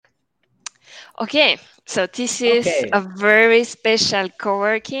Okay, so this is Okay. a very special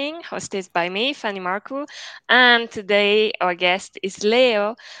co-working hosted by me, Fanny Marco, and today our guest is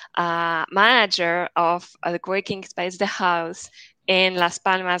Leo, manager of the co-working space The House in Las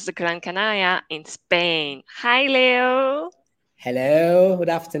Palmas de Gran Canaria in Spain. Hi, Leo. Hello. Good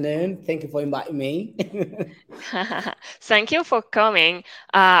afternoon. Thank you for inviting me. Thank you for coming.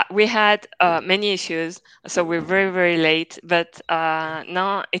 We had many issues, so we're very, very late, but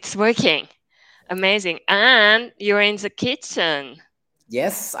now it's working. Amazing. And you're in the kitchen.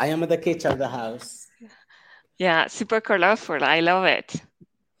 Yes, I am at the kitchen of the house. Yeah, super colorful. I love it.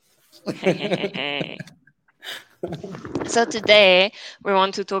 So today we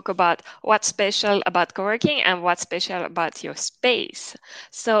want to talk about what's special about co-working and what's special about your space.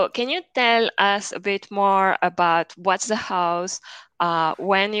 So can you tell us a bit more about what's the house,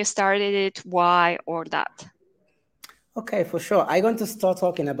 when you started it, why, or that? Okay, for sure. I'm going to start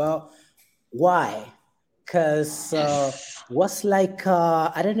talking about why. Because Yes. what's like,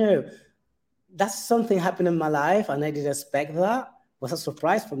 I don't know, that's something happened in my life and I didn't expect that. Was a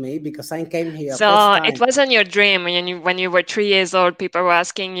surprise for me because I came here first So it time. wasn't your dream when you were 3 years old. People were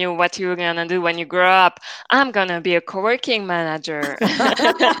asking you what you were gonna do when you grow up. I'm gonna be a co-working manager.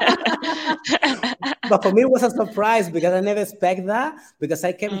 But for me, it was a surprise because I never expect that because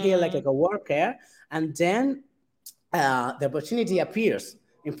I came here like Mm, a worker and then the opportunity appears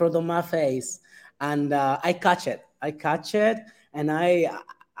in front of my face and I catch it. I catch it and I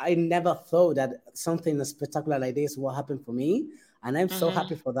never thought that something spectacular like this will happen for me. And I'm so mhm,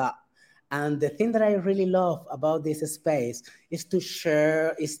 happy for that. And the thing that I really love about this space is to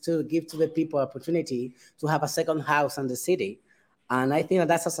share, is to give to the people opportunity to have a second house in the city. And I think that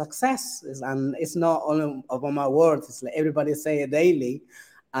that's a success. And it's not only about my words, it's like everybody say it daily.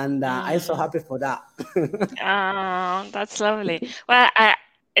 And I'm so mm. happy for that. Oh, that's lovely. Well,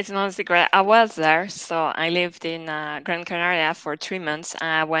 it's not a secret. I was there, so I lived in Gran Canaria for 3 months.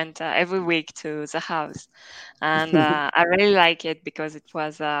 I went every week to the house, and I really like it because it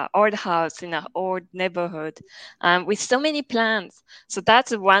was a old house in an old neighborhood, with so many plants. So that's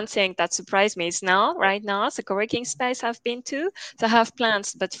the one thing that surprised me. Is now, right now, the co-working space I've been to, they have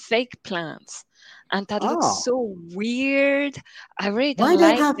plants, but fake plants, and that looks Oh, so weird. I really why don't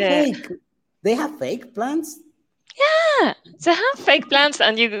they like have the. fake? They have fake plants? Yeah, they have fake plants,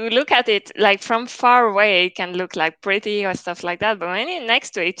 and you look at it like from far away, it can look like pretty or stuff like that. But when you're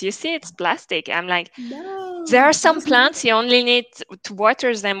next to it, you see it's plastic. I'm like, there are No, some that's not. plants you only need to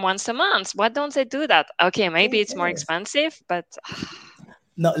water them once a month. Why don't they do that? Okay, maybe it's more Yes. expensive, but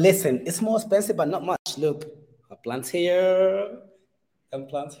No, listen, it's more expensive, but not much. Look, a plant here, and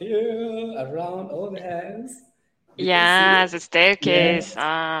plants here, around all the hands. You can yeah, see. the Yeah. staircase,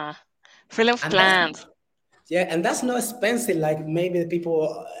 full of And that's plants. yeah, and that's not expensive like maybe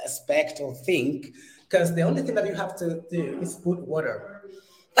people expect or think, because the only thing that you have to do is put water.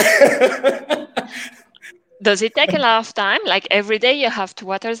 Does it take a lot of time? Like every day you have to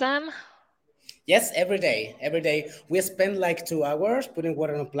water them? Yes, every day. Every day. We spend like 2 hours putting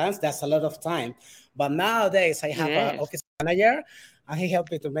water on plants. That's a lot of time. But nowadays, I have an Yes. office manager and he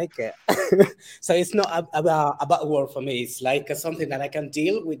helped me to make it. So it's not about work for me. It's like something that I can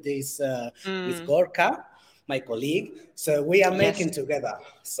deal with this, with Mm, Gorka, my colleague. So we are yes. making together.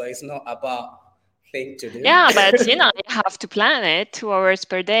 So it's not about thing to do. Yeah, but you have to plan it. 2 hours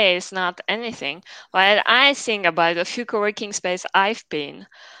per day is not anything. While I think about a few co-working space I've been,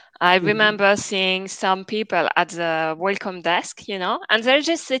 I Mhm. remember seeing some people at the welcome desk, and they're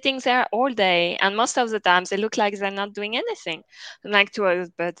just sitting there all day. And most of the times they look like they're not doing anything. And like 2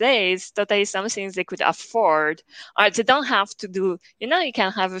 hours per day is totally something they could afford. Or they don't have to do, you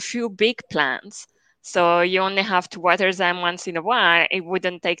can have a few big plans. So you only have to water them once in a while. It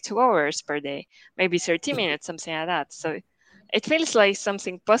wouldn't take 2 hours per day, maybe 30 minutes, something like that. So it feels like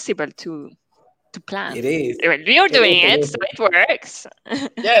something possible to plan. It is. Well, you're It is. doing it, so It is. it works.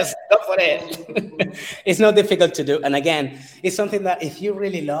 Yes, go for it. It's not difficult to do. And again, it's something that if you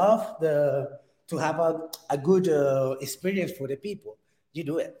really love to have a good experience for the people, you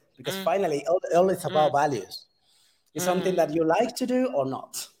do it. Because Mm, finally, all it's mm, about values. It's something mm. that you like to do or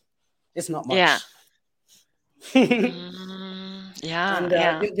not. It's not Yeah. much. And Yeah,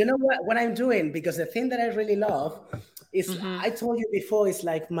 yeah. you know what I'm doing? Because the thing that I really love is, Hmm. I told you before, it's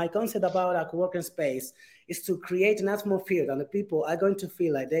like my concept about a co-working space is to create an atmosphere that the people are going to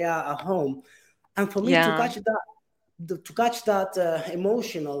feel like they are at home. And for me to Yeah. catch that,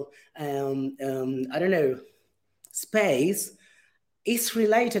 emotional, I don't know, space is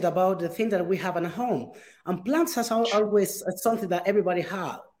related about the thing that we have in home. And plants has always something that everybody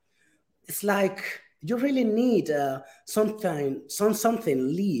have. It's like you really need something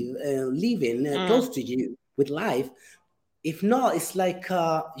living close to you with life. If not, it's like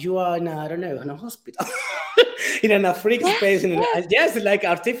you are in I don't know, in a hospital, in a freak space, yes, like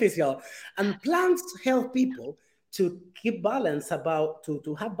artificial. And plants help people to keep balance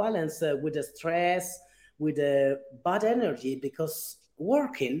to have balance with the stress, with the bad energy, because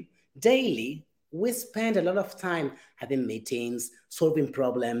working daily, we spend a lot of time having meetings, solving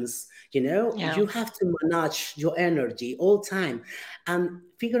problems. Yeah. You have to manage your energy all time and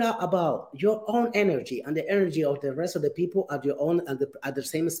figure out about your own energy and the energy of the rest of the people at your own at the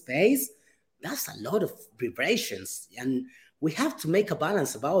same space. That's a lot of vibrations, and we have to make a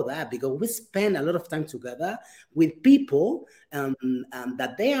balance about that, because we spend a lot of time together with people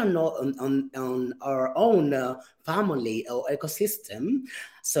that they are not on our own family or ecosystem.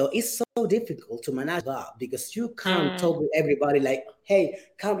 So it's so difficult to manage that, because you can't talk with everybody like, hey,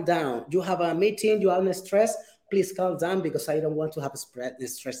 calm down, you have a meeting, you are in stress, please calm down, because I don't want to have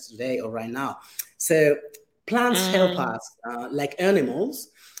stress today or right now. So plants help us like animals.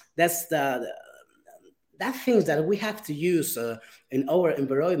 That's that things that we have to use in our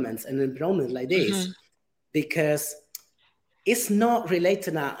environments and environment like this, because it's not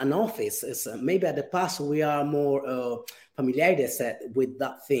related to an office. It's, maybe at the past we are more familiar with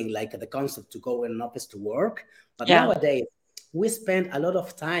that thing, like the concept to go in an office to work. But nowadays we spend a lot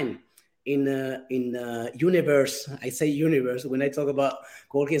of time in universe. I say universe when I talk about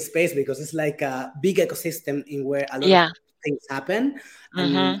working space, because it's like a big ecosystem in where a lot of things happen,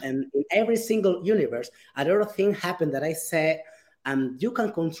 and in every single universe a lot of things happen that I say, and you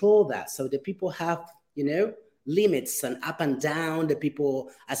can control that. So the people have limits and up and down. The people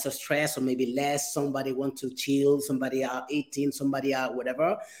are so stressed or maybe less. Somebody want to chill, somebody are eating, somebody are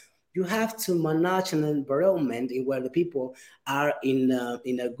whatever. You have to manage an environment in where the people are in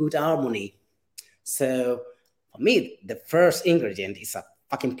a good harmony. So for me, the first ingredient is a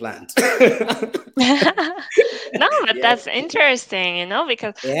fucking plant. No, but that's interesting,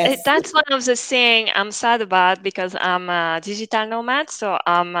 because Yes. that's one of the things I'm sad about, because I'm a digital nomad, so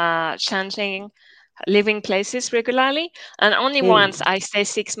I'm changing living places regularly, and only once I stay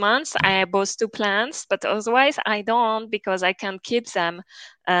 6 months I both two plants, but otherwise I don't, because I can't keep them.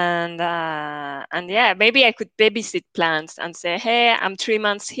 And yeah, maybe I could babysit plants and say, hey, I'm 3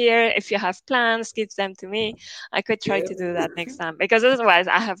 months here, if you have plants, give them to me. I could try to do that next time, because otherwise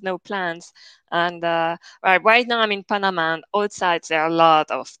I have no plants. And right now I'm in Panama, and outside there are a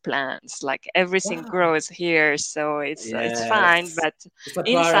lot of plants, like everything Wow. grows here, so it's fine, Yes. but It's a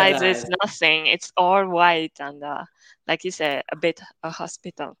inside there's paradise. nothing. It's all white, and like you said, a bit a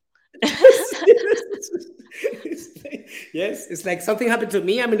hospital. Yes, it's like something happened to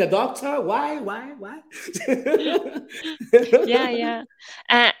me. I'm in a doctor. Why? Yeah.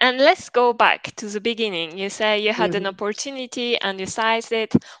 And let's go back to the beginning. You say you had an Mhm. opportunity and you seized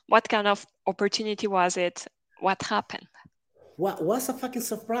it. What kind of opportunity was it? What happened? What was a fucking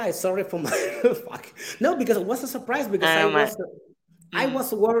surprise? Sorry for my fuck. No, because it was a surprise, because I I don't mind.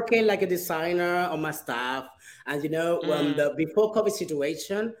 was working like a designer on my staff, and when the before COVID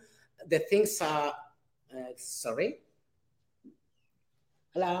situation, the things are sorry.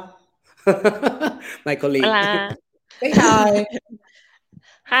 Hello. My colleague. Hola. Say hi.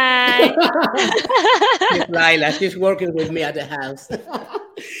 Hi. Miss Laila, she's working with me at the house.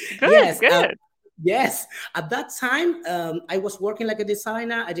 Good, Yes, good. yes. At that time, I was working like a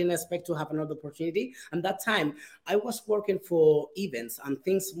designer. I didn't expect to have another opportunity. And that time, I was working for events and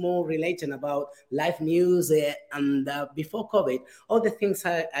things more related about live music. And before COVID, all the things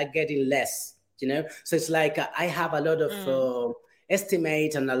are getting less. So it's like I have a lot of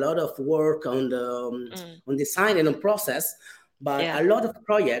estimate and a lot of work on design and on process, but Yeah. a lot of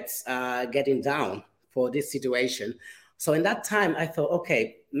projects are getting down for this situation. So in that time, I thought,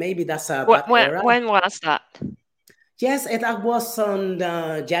 okay, maybe that's a What, bad era. when was that? Yes, that was on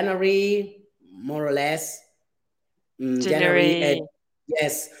January, more or less. January, January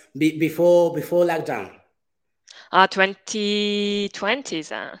yes, before lockdown. 2020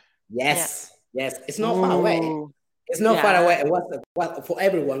 then. Yeah. Yes, yes, it's not far away. Ooh. It's not far Yeah. away. It was for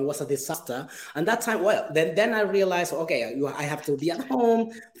everyone was a disaster. And that time, well, then I realized, okay, I have to be at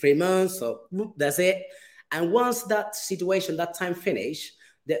home 3 months, so that's it. And once that situation, that time finished,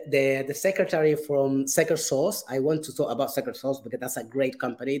 the secretary from Secret Source, I want to talk about Secret Source because that's a great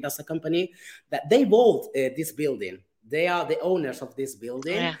company. That's a company that they bought this building. They are the owners of this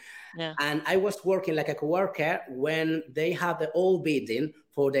building. Yeah. Yeah. And I was working like a coworker when they had the old building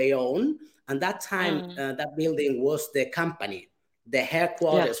for their own. And that time, that building was the company, the Yeah.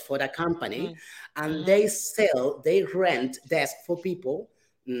 headquarters for the company. And they rent desks for people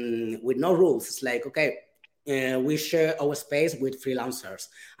with no rules. It's like, okay, we share our space with freelancers.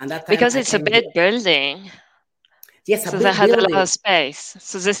 And that time Because I it's a came big here. building. Yes, a So they big had a lot building. of space.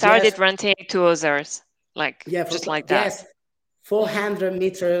 So they Yes, started renting to others, like yeah, just like that. yes, 400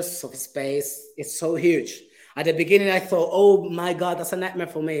 meters of space. It's so huge. At the beginning, I thought, oh my God, that's a nightmare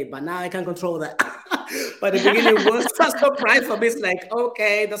for me. But now I can control that. But the beginning was a surprise for me. It's like,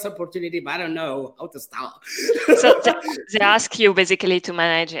 okay, that's opportunity, but I don't know how to start. So they ask you basically to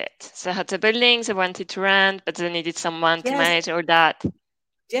manage it. So they had the building, they wanted to rent, but they needed someone to Yes, manage all that.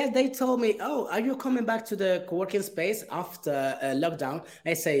 yeah, they told me, oh, are you coming back to the co-working space after lockdown?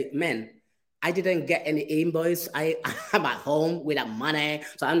 I say, man, I didn't get any invoice. I'm at home without money,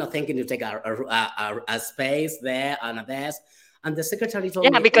 so I'm not thinking to take a space there and a desk. And the secretary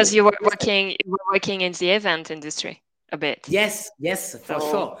told Yeah, me, because oh, you were listen, working in the event industry a bit. yes, for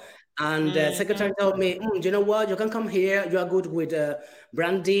So sure. And the secretary told me, you know what, you can come here. You are good with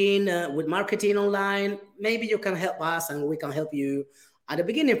branding, with marketing online. Maybe you can help us and we can help you. At the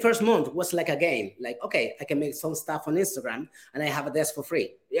beginning, first month was like a game. Like, okay, I can make some stuff on Instagram and I have a desk for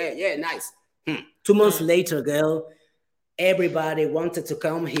free. Yeah, nice. 2 months later, girl, everybody wanted to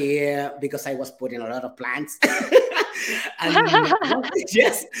come here because I was putting a lot of plants. And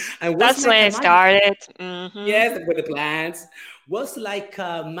yes, and was that's when like a it magic. started. Yes, with the plants was like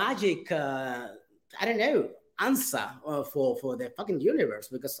a magic. I don't know, answer for the fucking universe,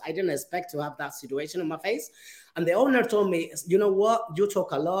 because I didn't expect to have that situation on my face. And the owner told me, you know what, you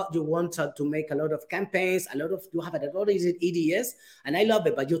talk a lot, you want to make a lot of campaigns, you have a lot of EDS, and I love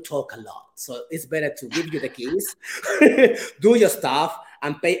it, but you talk a lot, so it's better to give you the keys, do your stuff,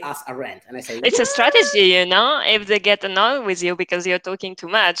 and pay us a rent. And I say, It's a what? strategy, you know. If they get annoyed with you because you're talking too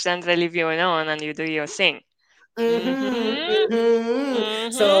much, then they leave you alone and you do your thing.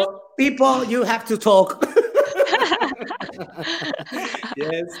 So people, you have to talk.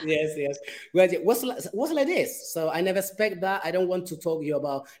 Yes. Well, it was like this. So I never expect that. I don't want to talk you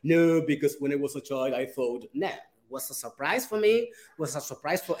about no, because when I was a child, I thought no. It was a surprise for me. Was a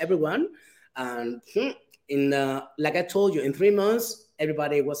surprise for everyone. And in like I told you, in 3 months,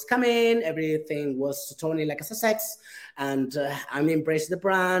 everybody was coming. Everything was turning like a success, and I embraced the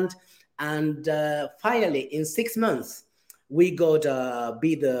brand. And finally, in 6 months, we got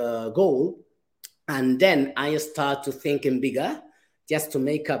be the goal, and then I start to thinking bigger, just to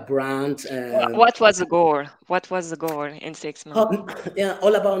make a brand. What was the goal? What was the goal in 6 months? Yeah,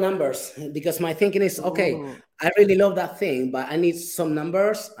 all about numbers, because my thinking is, okay, Ooh. I really love that thing, but I need some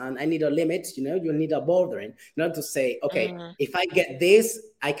numbers and I need a limit. You need a bordering, not to say, okay, if I get this,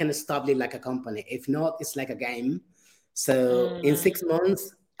 I can establish like a company. If not, it's like a game. So in 6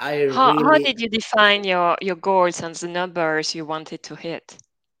 months, I How really, did you define your goals and the numbers you wanted to hit?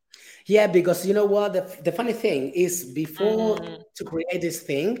 yeah, because you know what, the funny thing is, before to create this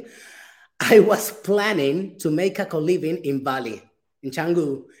thing, I was planning to make a co-living in Bali, in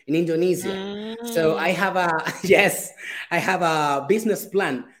Canggu, in Indonesia. So I have a yes, I have a business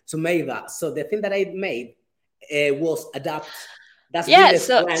plan to make that. So the thing that I made was adapt that Yeah, business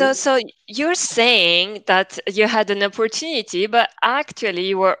plan. so you're saying that you had an opportunity, but actually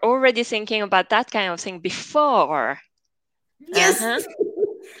you were already thinking about that kind of thing before. Yes.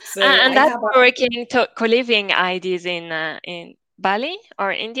 So And I that's have a working to co-living ideas in Bali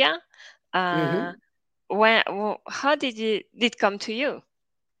or India. How did it come to you?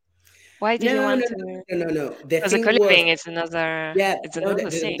 Why did you no, want no, to? no, no, no. The Because the thing was, co-living is another, yeah, it's no, another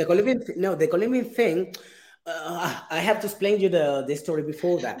thing. the co-living, no, the co-living thing. I have to explain you the story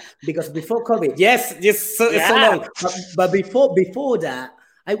before that, because before COVID, yes, it's so Yeah, long. But before that,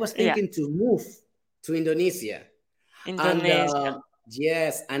 I was yeah, thinking to move to Indonesia, and Indonesia.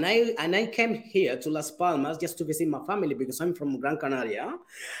 yes, and I came here to Las Palmas just to visit my family, because I'm from Gran Canaria,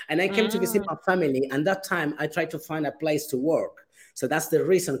 and I came to visit my family. And that time, I tried to find a place to work. So that's the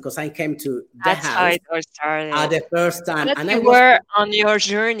reason, because I came to the That's how house it all at started. the first time, But and I you was were on your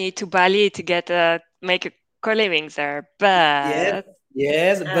journey to Bali to make a co-living there. yes, But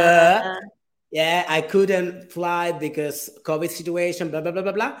yes, but uh, yeah, I couldn't fly because COVID situation, blah blah blah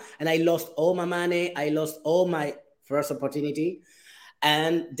blah blah, and I lost all my money. I lost all my first opportunity,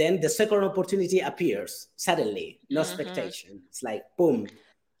 and then the second opportunity appears suddenly, no expectation. It's like boom.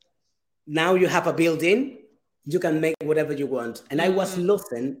 Now you have a building, you can make whatever you want. And I was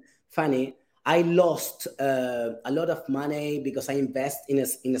losing. Funny, I lost a lot of money because I invest in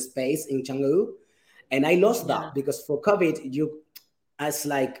a space in Canggu, and I lost yeah, that because for COVID, it's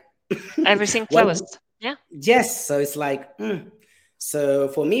like, everything well, closed. Yeah, yes. So it's like, so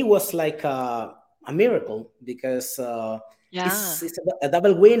for me, it was like a miracle, because yeah. it's a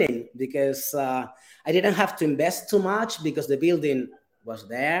double winning, because I didn't have to invest too much, because the building was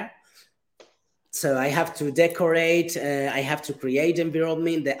there. So I have to decorate, I have to create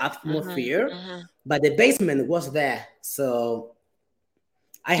environment, the Mhm, atmosphere, mhm. but the basement was there. So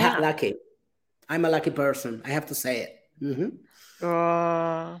I had Yeah. lucky. I'm a lucky person. I have to say it.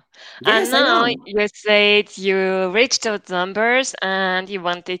 Oh. And Yes, I now am. you said you reached those numbers and you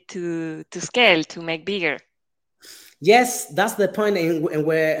wanted to scale to make bigger. Yes, that's the point in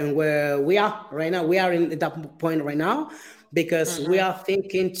where we are right now. We are in that point right now because we Mhm, are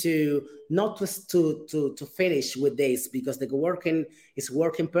thinking to not to finish with this because the working is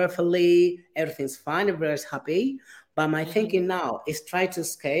working perfectly, everything's fine, everybody's happy. But my mhm. thinking now is try to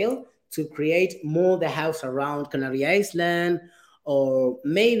scale to create more the house around Canary Island, or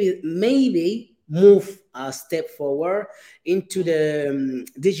maybe move a step forward into Mm. the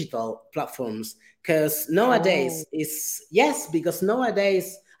digital platforms, because Oh. nowadays is yes, because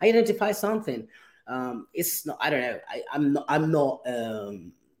nowadays identify something, it's not, I don't know,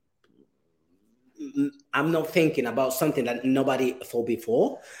 I'm not thinking about something that nobody thought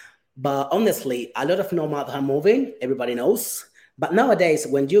before. But honestly, a lot of nomads are moving, everybody knows. But nowadays,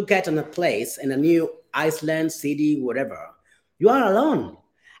 when you get in a place, in a new Iceland, city, whatever, you are alone.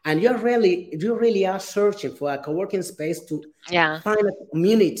 And you really are searching for a co-working space to Yeah. find a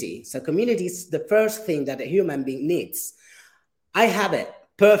community. So community is the first thing that a human being needs. I have it.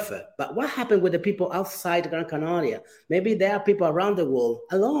 Perfect. But what happened with the people outside Gran Canaria? Maybe there are people around the world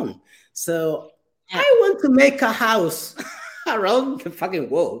alone. So Yeah. I want to make a house around the fucking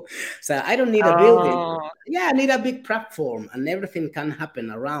world. So I don't need a building. Oh. Yeah, I need a big platform and everything can happen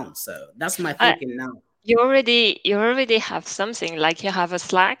around. So that's my I thinking now. you already have something like you have a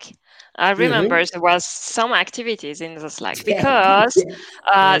Slack. I remember Mm-hmm. there was some activities in the Slack Yeah. because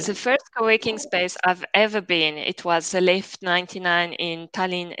Yeah. the first co-working space I've ever been, it was the Lift 99 in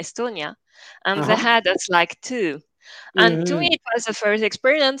Tallinn, Estonia, and they Uh-huh. had a Slack too. And to me, Mm-hmm. it was the first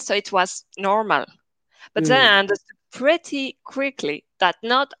experience, so it was normal. But then I Mm-hmm. understood pretty quickly that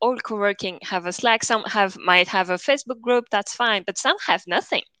not all co-working have a Slack. Some might have a Facebook group, that's fine, but some have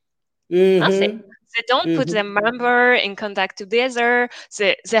nothing. Nothing. Mm-hmm. They don't put their Mm-hmm. member in contact together.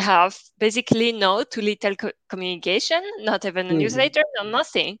 They have basically no too little communication, not even a Mm-hmm. newsletter, no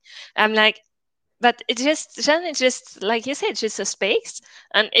nothing. I'm like, but it's just like you said, just a space.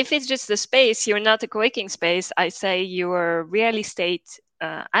 And if it's just a space, you're not a co-working space. I say you're a real estate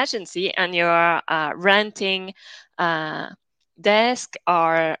agency and you're renting uh, desk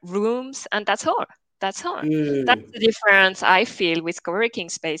or rooms, and that's all. That's all. That's Mm. the difference I feel with co-working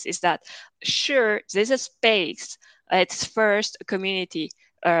space is that sure, there's a space. It's first a community,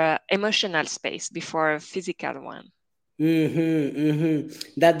 emotional space before a physical one. Mm-hmm,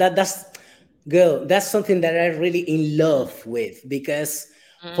 mm-hmm. That's girl. That's something that I'm really in Mm, love with because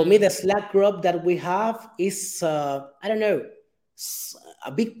for me, the mm, Slack group that we have is I don't know,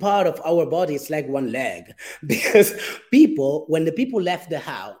 a big part of our body. Is like one leg because people, when the people left the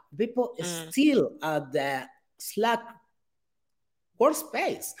house, people is mm, still at the Slack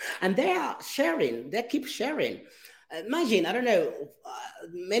workspace and they are sharing. They keep sharing. Imagine, I don't know,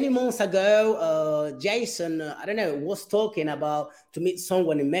 many months ago, Jason, I don't know, was talking about to meet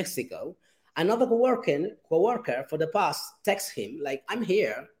someone in Mexico. Another coworker for the past text him like, "I'm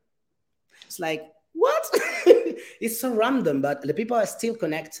here." It's like, what? It's so random, but the people are still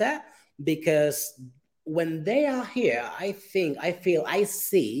connected because when they are here, I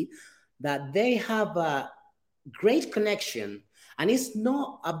see that they have a great connection, and it's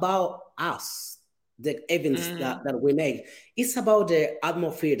not about us, the events mm, that we make. It's about the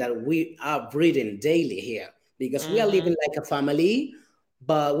atmosphere that we are breathing daily here because we are mhm. living like a family,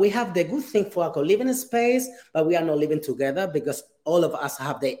 but we have the good thing for our living space, but we are not living together because all of us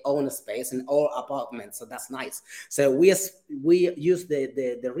have their own space in all apartments. So that's nice. So we use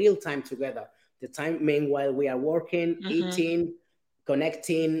the real time together. The time meanwhile we are working, Mhm. eating,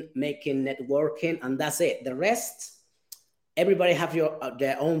 connecting, making networking, and that's it. The rest, everybody have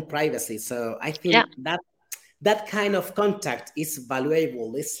their own privacy. So I Yeah. think that kind of contact is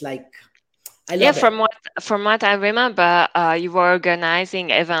valuable. It's like I Yeah, love it. from what I remember, you were organizing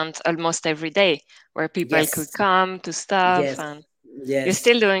events almost every day where people could Yes, come to stuff, yes, and you're yes,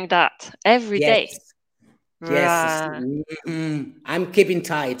 still doing that every day. yes. Yes, Right. I'm keeping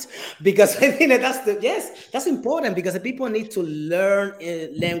tight because I think that's important because the people need to learn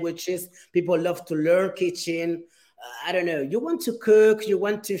languages. People love to learn kitchen. I don't know. You want to cook, you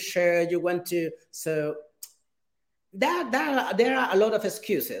want to share, you want to. So there are a lot of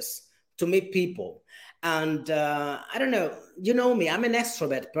excuses to meet people, And I don't know, you know me, I'm an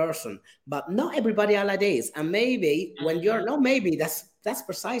extrovert person, but not everybody are like this. And maybe when you're, Mhm. no, maybe that's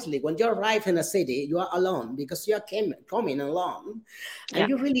precisely when you arrive in a city, you are alone because you are coming alone, and Yeah.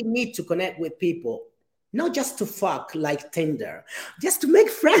 you really need to connect with people. Not just to fuck like Tinder, just to make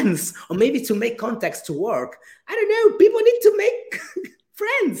friends or maybe to make contacts to work. I don't know. People need to make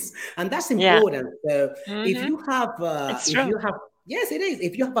friends, and that's Yeah. important. So Hmm. It's if true. you have, yes, it is.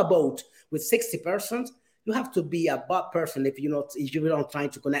 If you have a boat with 60%, you have to be a bad person if you're not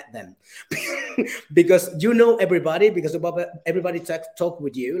trying to connect them, because you know everybody, because everybody talk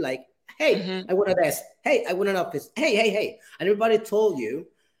with you like, hey, Hmm. I want a desk. Hey, I want an office. Hey, hey, hey, and everybody told you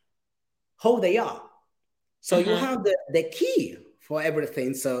how they are. So you Hmm. have the key for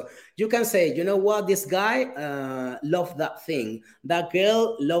everything. So you can say, you know what, this guy love that thing, that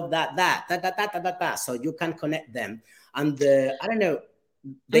girl love that. So you can connect them. And I don't know,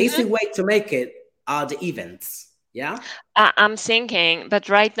 the Hmm. easy way to make it are the events. Yeah. I'm thinking, but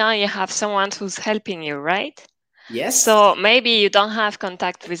right now you have someone who's helping you, right? Yes. So maybe you don't have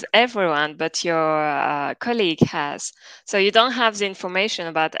contact with everyone, but your colleague has. So you don't have the information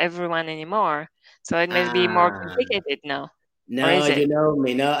about everyone anymore. So it may be more Ah, complicated now, or no, is it? you know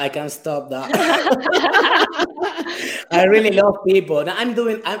me. No, I can't stop that. I really love people. Now,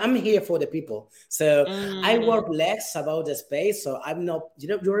 I'm here for the people. So I Mm, work less about the space. So I'm not,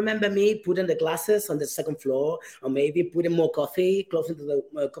 you remember me putting the glasses on the second floor, or maybe putting more coffee close into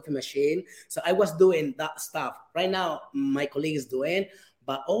the coffee machine. So I was doing that stuff. Right now, my colleague is doing,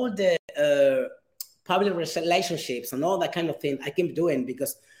 but all the public relationships and all that kind of thing I keep doing,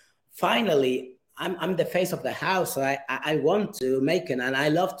 because finally I'm the face of the house. So I want to make it, and I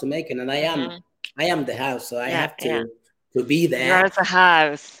love to make it, and mhm. I am the house, so I Yeah, have yeah. to be You're there. the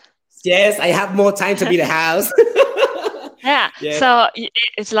house. Yes, I have more time to be the house. Yeah. Yes. So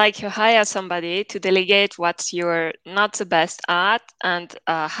it's like you hire somebody to delegate what you're not the best at and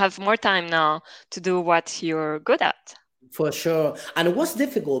have more time now to do what you're good at. For sure. And it was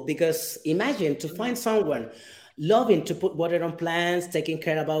difficult because imagine to find someone loving to put water on plants, taking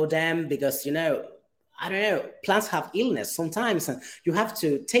care about them, because, I don't know, plants have illness sometimes, and you have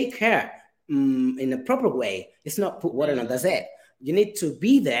to take care in a proper way. It's not put water on, that's Mhm. it. You need to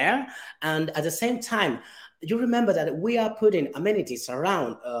be there. And at the same time, you remember that we are putting amenities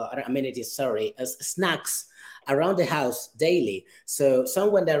around, amenities, sorry, as snacks around the house daily. So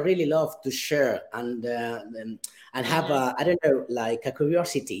someone that really love to share and have Mhm. a, I don't know, like a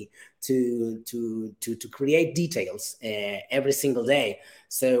curiosity to create details every single day.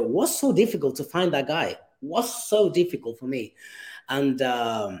 So it was so difficult to find that guy. It was so difficult for me, and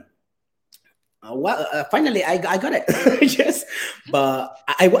finally I got it. Yes, but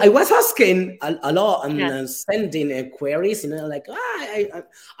I was asking a lot and Yeah. sending queries, like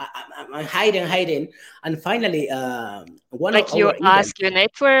I'm hiding, and finally one of Like you our ask events, your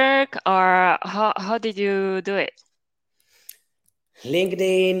network, or how did you do it?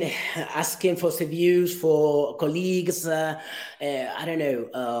 LinkedIn, asking for reviews for colleagues, I don't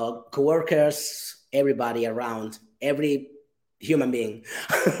know, coworkers, everybody around, every human being.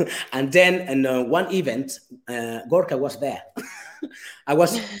 And then in one event, Gorka was there. I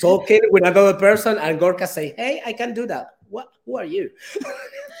was talking with another person, and Gorka say, "Hey, I can do that. What? Who are you?"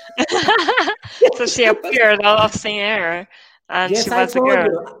 So she I was, appeared out of thin air, and she yes, I was a told girl.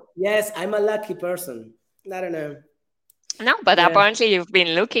 you. Yes, I'm a lucky person. I don't know. No, but Yeah. apparently you've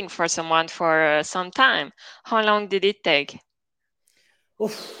been looking for someone for some time. How long did it take?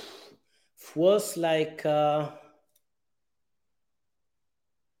 Oof. Was like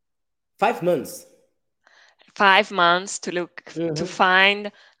 5 months. 5 months to look to Hmm.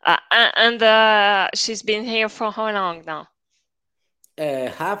 find, and she's been here for how long now?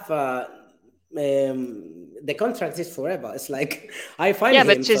 Have the contract is forever. It's like I find Yeah,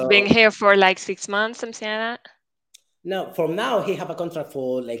 but him. she's been So here for like 6 months, something like that. no, from now he have a contract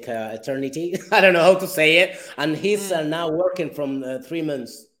for like eternity. I don't know how to say it, and he's Mm, now working from 3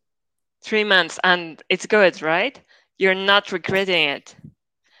 months. 3 months, and it's good, right? You're not regretting it.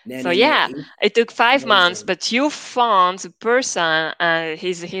 No, So no, no. yeah, it took 5 months, Amazing. but you found the person, and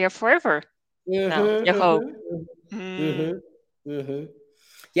he's here forever now. You Mm-hmm, hope. mm-hmm, Mm, mm-hmm, mm-hmm.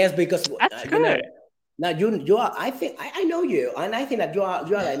 Yes, because that's good. now you are. I think I know you, and I think that you are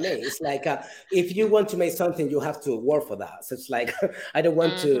like me. It's like if you want to make something, you have to work for that. So it's like I don't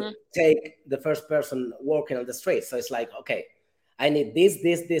want to Hmm. take the first person walking on the street. So it's like, okay, I need this,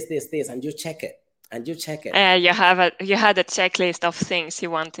 and you check it, and you check it. You had a checklist of things you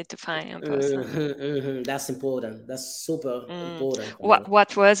wanted to find in a person. That's important. That's super Mm. important for What me.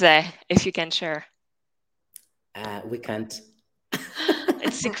 what was it, if you can share? We can't.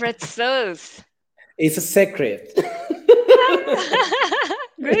 It's secret sauce. It's a secret.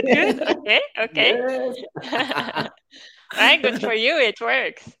 Good, good. Okay, okay. Yes. Right, good for you. It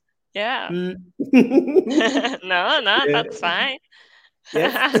works. Yeah. Mm. No, no, Yeah. that's fine.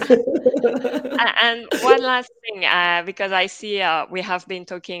 Yes. And one last thing, because I see we have been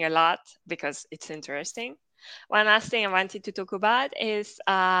talking a lot because it's interesting. One last thing I wanted to talk about is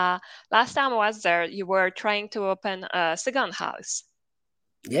last time I was there, you were trying to open a second house.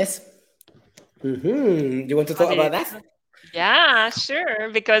 Yes. You want to How talk did about it that? go? Yeah, sure,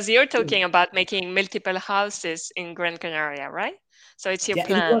 because you're talking about making multiple houses in Gran Canaria, right? So it's your Yeah, it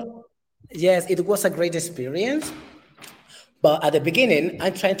was. plan. Yes, it was a great experience. But at the beginning,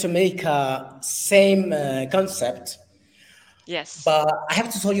 I'm trying to make a same concept. Yes. But I have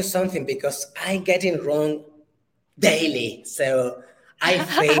to tell you something because I get it wrong daily. So I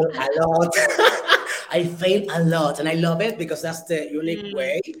fail a lot. I fail a lot, and I love it because that's the unique Mm,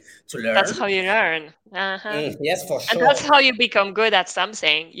 way to that's learn. how you learn. Uh-huh. Yes, for And that's sure. how you become good at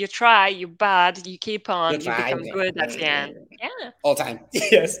something. You try, you bad, you keep You on, you try become good at the end. Yeah. all time.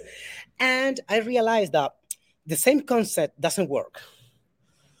 Yes, and I realized that the same concept doesn't work.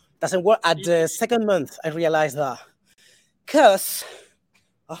 Doesn't work at the second month. I realized that because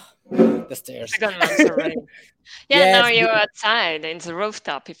the stairs. Second month already. Yeah, now Yes, you're outside in the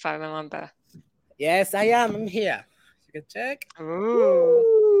rooftop, if I remember. yes, I am. I'm here. You can check. Ooh,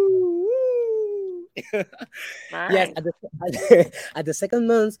 Woo, woo. Yes, nice. at the second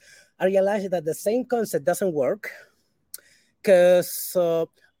month, I realized that the same concept doesn't work because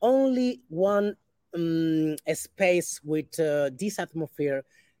only one space with this atmosphere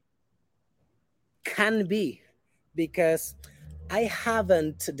can be because I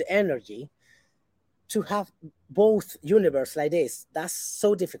haven't the energy to have both universe like this. That's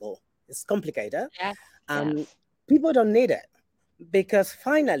so difficult. It's complicated. Yes, Um, yes. People don't need it because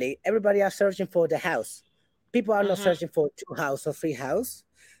finally everybody are searching for the house. People are not Mm-hmm. searching for two house or three house.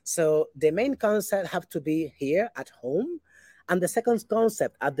 So the main concept have to be here at home. And the second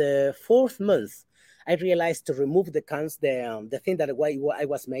concept at the fourth month, I realized to remove the thing that I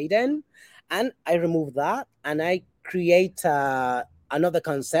was made in, and I remove that and I create another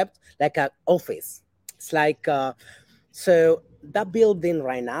concept like an office. It's like so that building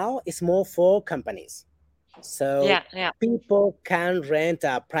right now is more for companies. So Yeah, yeah. people can rent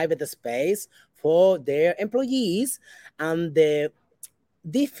a private space for their employees, and the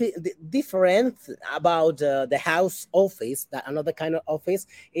different about the house office, that another kind of office,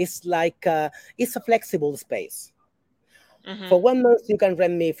 is like it's a flexible space. Mm-hmm. For 1 month you can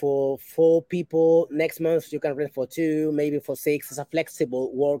rent me for four people, next month you can rent for two, maybe for six. It's a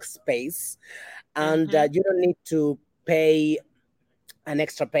flexible workspace, and Mm-hmm. you don't need to pay an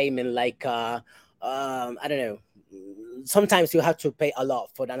extra payment like I don't know. Sometimes you have to pay a lot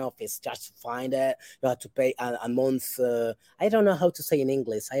for an office just to find it. You have to pay a month. I don't know how to say in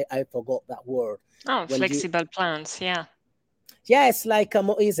English. I forgot that word. Oh, When you flexible plans. Yeah. Yeah, it's like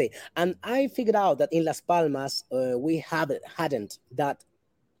more easy. And I figured out that in Las Palmas we hadn't that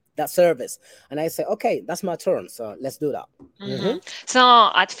service, and I said, okay, that's my turn. So let's do that. Mm-hmm. Hmm.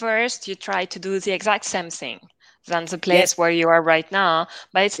 So at first you try to do the exact same thing than the Yes. place where you are right now,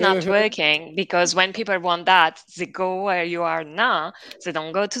 but it's not Hmm. working because when people want that, they go where you are now. They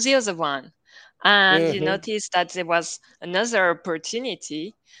don't go to the other one. And you Hmm. notice that there was another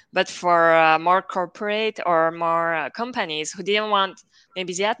opportunity, but for more corporate or more companies who didn't want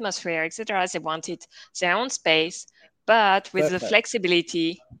maybe the atmosphere, etc. They wanted their own space, but with the Perfect.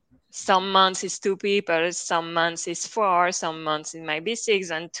 flexibility. Some months is two people, some months is four, some months it might be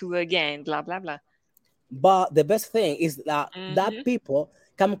six, and two again, blah blah blah. But the best thing is that Mm-hmm. people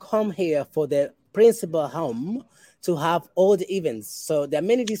can come here for the principal home to have all the events. So the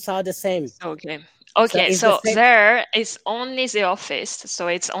amenities are the same. Okay. So Okay, it's the so same. there is only the office, so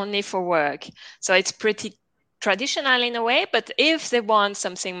it's only for work. So it's pretty traditional in a way, but if they want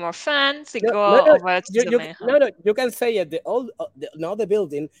something more fun, they No, go no, no. over to the You main house. no, no. You can say it. The old, another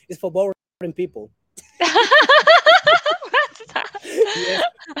building is for boring people. What's that? Yes,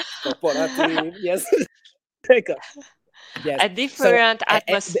 corporative. Yes, take a- yes. A So different the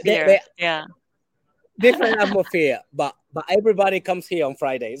atmosphere. Yeah. different atmosphere, but everybody comes here on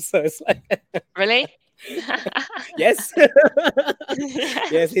Fridays. So it's like Really? yes, yes,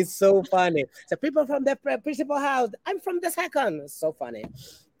 Yes. it's so funny. So people from the principal house, I'm from the second. It's so funny.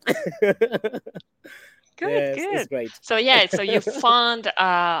 Good, Yes, it's good. great. So yeah, so you found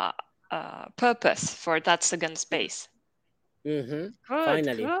a purpose for that second space. Good,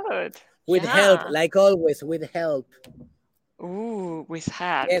 Finally, good. with help, Yeah. like always, with help. Ooh, with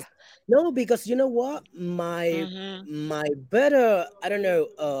help. Yes. No, because you know what? Mm-hmm. My better, I don't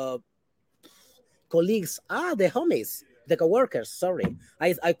know, colleagues are the homies, the coworkers. Sorry,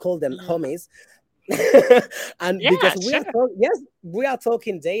 I call them Mhm. homies. And Yeah, because sure. yes, we are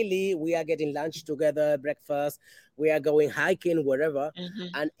talking daily, we are getting lunch together, breakfast, we are going hiking wherever, Mhm.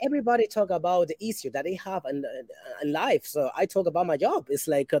 and everybody talk about the issue that they have in life. So I talk about my job. It's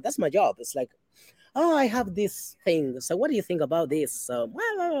like that's my job. It's like, oh, I have this thing, so what do you think about this? So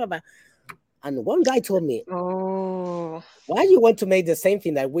blah, blah, blah, blah. And one guy told me, Oh. why you want to make the same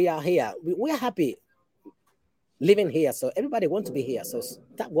thing that we are here? We are happy living here, so everybody wants to be here, so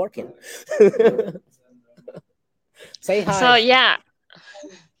start working. Say So hi. yeah.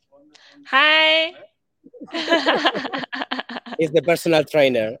 Hi. He's the personal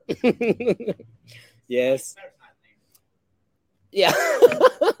trainer. Yes. Yeah.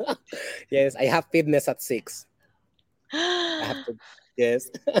 Yes, I have fitness at 6. I have to. Yes.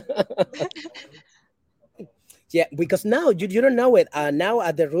 Yeah, because now you don't know it. Now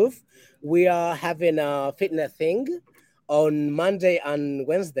at the roof, we are having a fitness thing on Monday and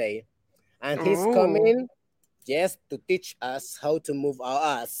Wednesday, and he's Ooh. coming just to teach us how to move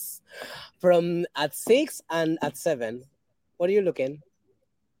our ass from at 6 and at 7. What are you looking?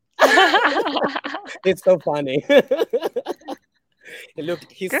 It's so funny. Look, Good,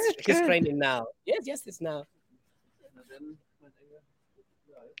 he's good. training now. Yes, yes, it's now.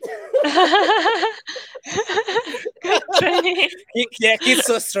 Good training. Yeah, he's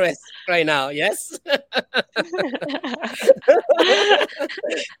so stressed right now. Yes.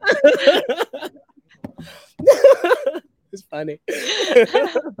 It's funny.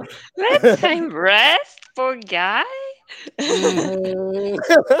 Let him rest, poor guy. Mhm.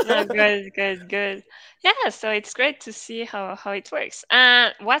 No, good, good, good. Yeah, so it's great to see how it works.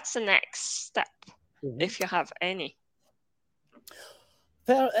 And what's the next step, Mhm. if you have any?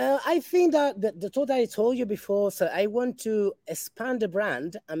 Well, I think that the thought I told you before, so I want to expand the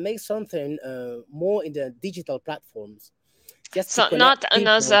brand and make something more in the digital platforms, just to So connect not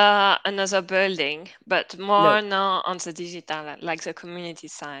people. another building, but No, more now on the digital, like the community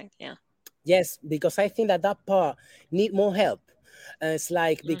side. Yeah. yes, because I think that that part need more help. It's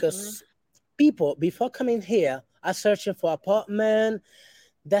like Hmm. because people before coming here are searching for apartment.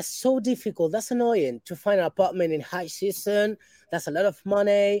 That's so difficult. That's annoying to find an apartment in high season. That's a lot of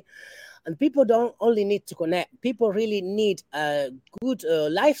money. And people don't only need to connect, people really need a good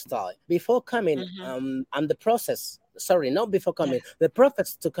lifestyle before coming. Hmm. And the process, sorry, not before Yeah. coming, the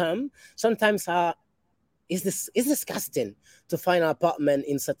profits to come sometimes are is disgusting to find an apartment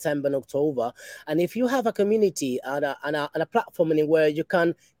in September and October. And if you have a community and a platform in where you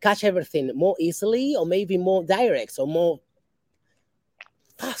can catch everything more easily or maybe more direct or more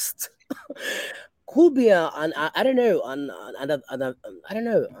fast, could be I don't know, I don't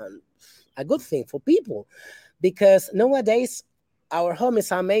know, a good thing for people, because nowadays our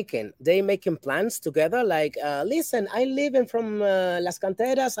homies are making plans together, like listen, I live in from Las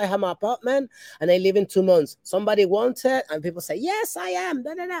Canteras, I have my apartment and I live in 2 months, somebody wants it, and people say yes I am,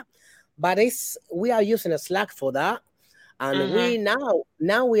 da, da, da. But it's we are using a Slack for that, and Hmm. we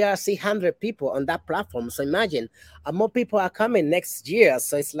now we are see 100 people on that platform. So imagine, more people are coming next year,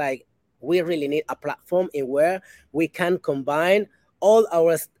 so it's like we really need a platform in where we can combine all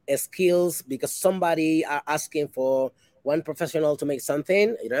our skills, because somebody are asking for one professional to make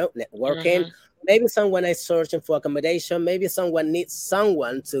something, networking. Hmm. Maybe someone is searching for accommodation, maybe someone needs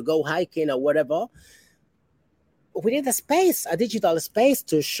someone to go hiking or whatever. We need a space, a digital space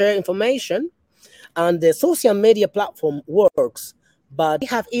to share information, and the social media platform works, but we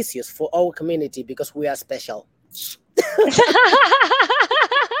have issues for our community because we are special.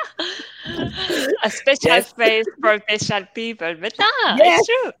 A special Yes, space for special people, but no, yes, it's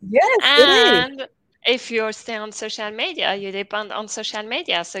true. yes, it is. And if you stay on social media, you depend on social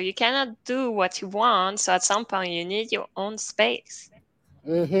media, so you cannot do what you want. So at some point, you need your own space.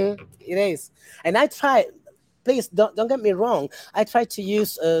 It is. And I try, please don't get me wrong, I try to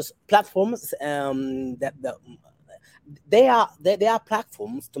use platforms that they are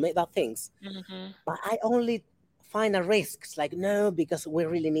platforms to make that things, Hmm. but I only find a risk. It's like, no, because we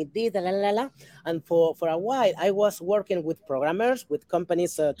really need this, la, la, la. And for a while, I was working with programmers, with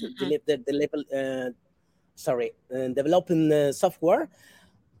companies to Hmm. developing software.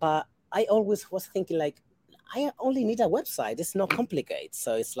 But I always was thinking like, I only need a website. It's not complicated.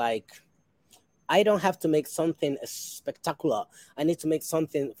 So it's like, I don't have to make something spectacular. I need to make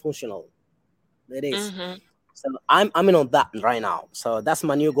something functional. It is. Hmm. So I'm in on that right now. So that's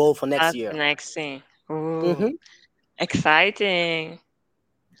my new goal for next That's the year. next thing. Ooh, Hmm. exciting.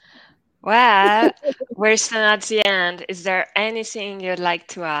 Well, we're still at the end. Is there anything you'd like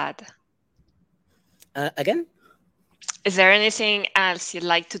to add? Again? Is there anything else you'd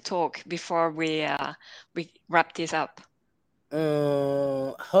like to talk before we wrap this up?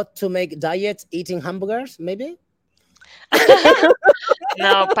 How to make diet eating hamburgers, maybe?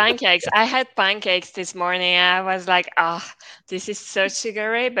 No, pancakes. I had pancakes this morning. I was like, ah, this is so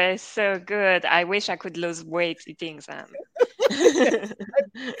sugary, but it's so good. I wish I could lose weight eating them.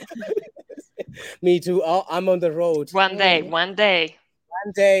 Me too. Oh, I'm on the road. One day,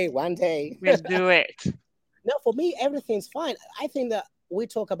 One day, one day. we'll do it. No, for me, everything's fine. I think that we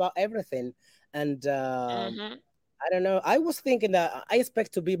talk about everything. And Hmm. I don't know. I was thinking that I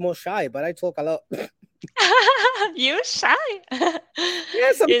expect to be more shy, but I talk a lot. You shy.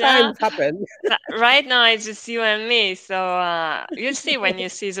 Yeah, You know, sometimes happen. right now it's just you and me. So you'll see when you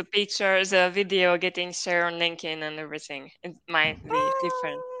see the pictures, the video getting shared on LinkedIn and everything. It might be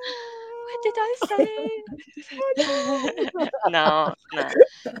different. What did I Oh, say? No, no.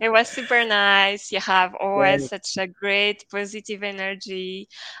 It was super nice. You have always no. such a great positive energy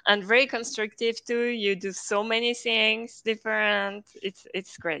and very constructive too. You do so many things different.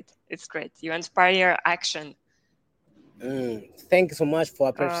 It's great. It's great. You inspire action. Thank you so much for Uh,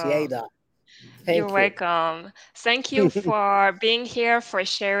 appreciate that. you're Thank you. welcome. Thank you for being here, for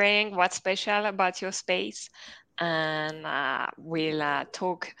sharing what's special about your space. And we'll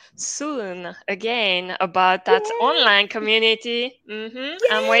talk soon again about that online community.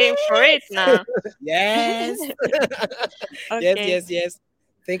 I'm waiting for it Yes. now. Yes. Yes, Okay. yes, yes.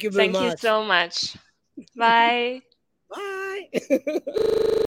 Thank you very Thank you much. so much. Bye. Bye.